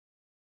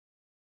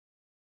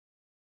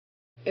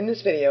In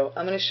this video,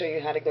 I'm going to show you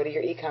how to go to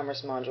your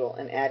e-commerce module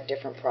and add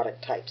different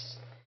product types.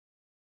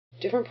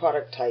 Different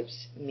product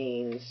types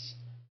means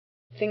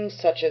things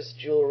such as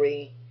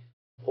jewelry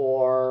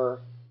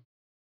or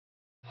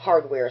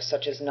hardware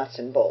such as nuts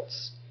and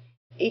bolts.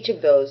 Each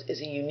of those is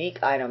a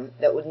unique item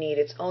that would need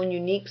its own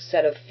unique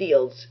set of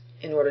fields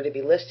in order to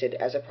be listed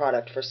as a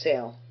product for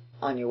sale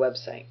on your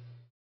website.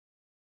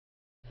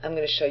 I'm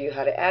going to show you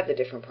how to add the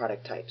different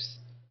product types.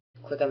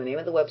 Click on the name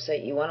of the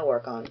website you want to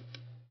work on.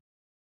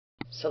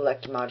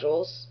 Select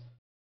Modules,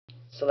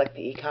 select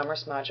the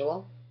e-commerce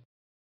module,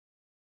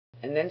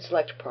 and then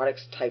select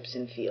Products, Types,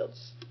 and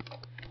Fields.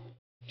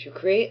 To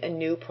create a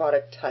new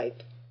product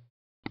type,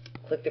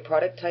 click the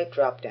Product Type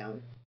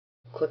drop-down,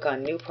 click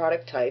on New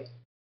Product Type,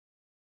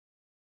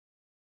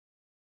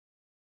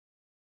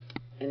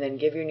 and then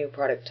give your new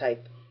product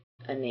type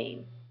a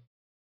name.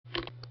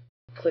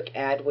 Click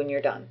Add when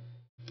you're done.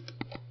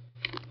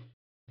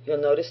 You'll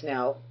notice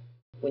now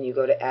when you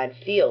go to add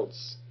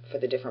fields for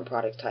the different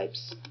product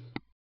types,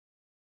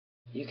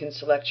 you can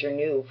select your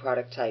new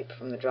product type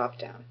from the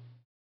drop-down.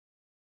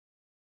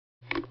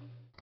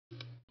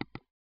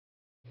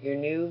 The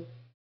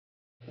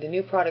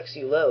new products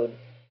you load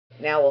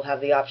now will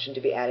have the option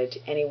to be added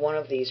to any one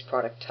of these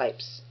product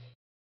types.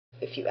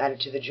 If you add it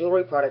to the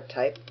jewelry product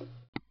type,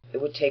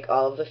 it would take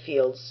all of the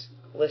fields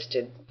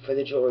listed for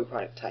the jewelry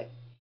product type.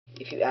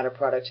 If you add a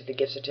product to the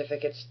gift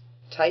certificates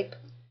type,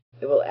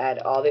 it will add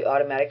all the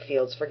automatic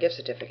fields for gift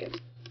certificates.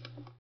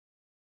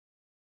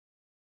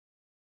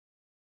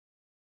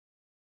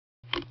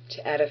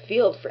 To add a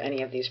field for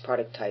any of these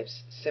product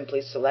types,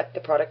 simply select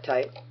the product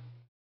type,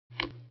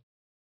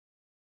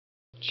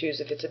 choose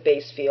if it's a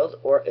base field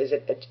or is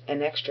it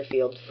an extra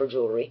field for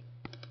jewelry.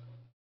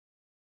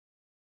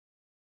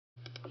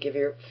 Give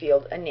your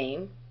field a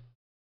name.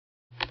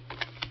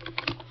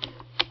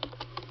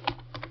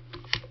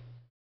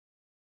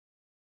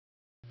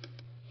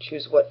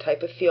 Choose what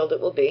type of field it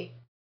will be.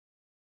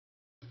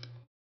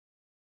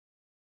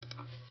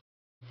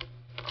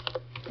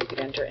 You could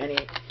enter any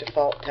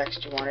default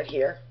text you wanted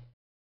here.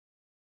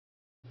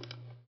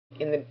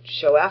 In the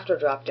Show After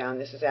drop-down,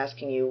 this is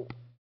asking you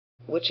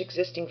which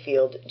existing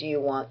field do you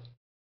want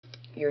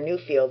your new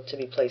field to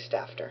be placed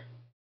after.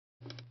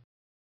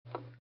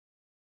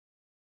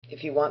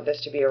 If you want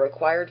this to be a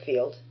required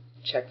field,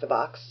 check the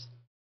box.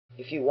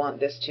 If you want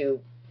this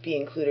to be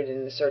included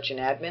in the search and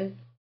admin,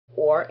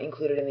 or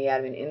included in the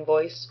admin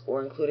invoice,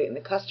 or included in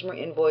the customer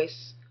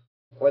invoice,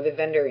 or the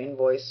vendor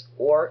invoice,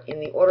 or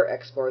in the order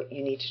export,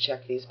 you need to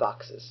check these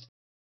boxes.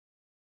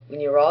 When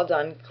you're all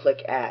done,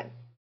 click Add.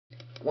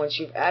 Once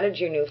you've added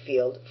your new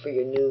field for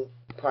your new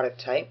product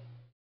type,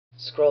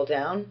 scroll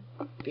down,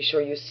 be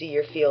sure you see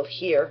your field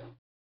here,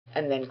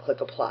 and then click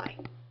Apply.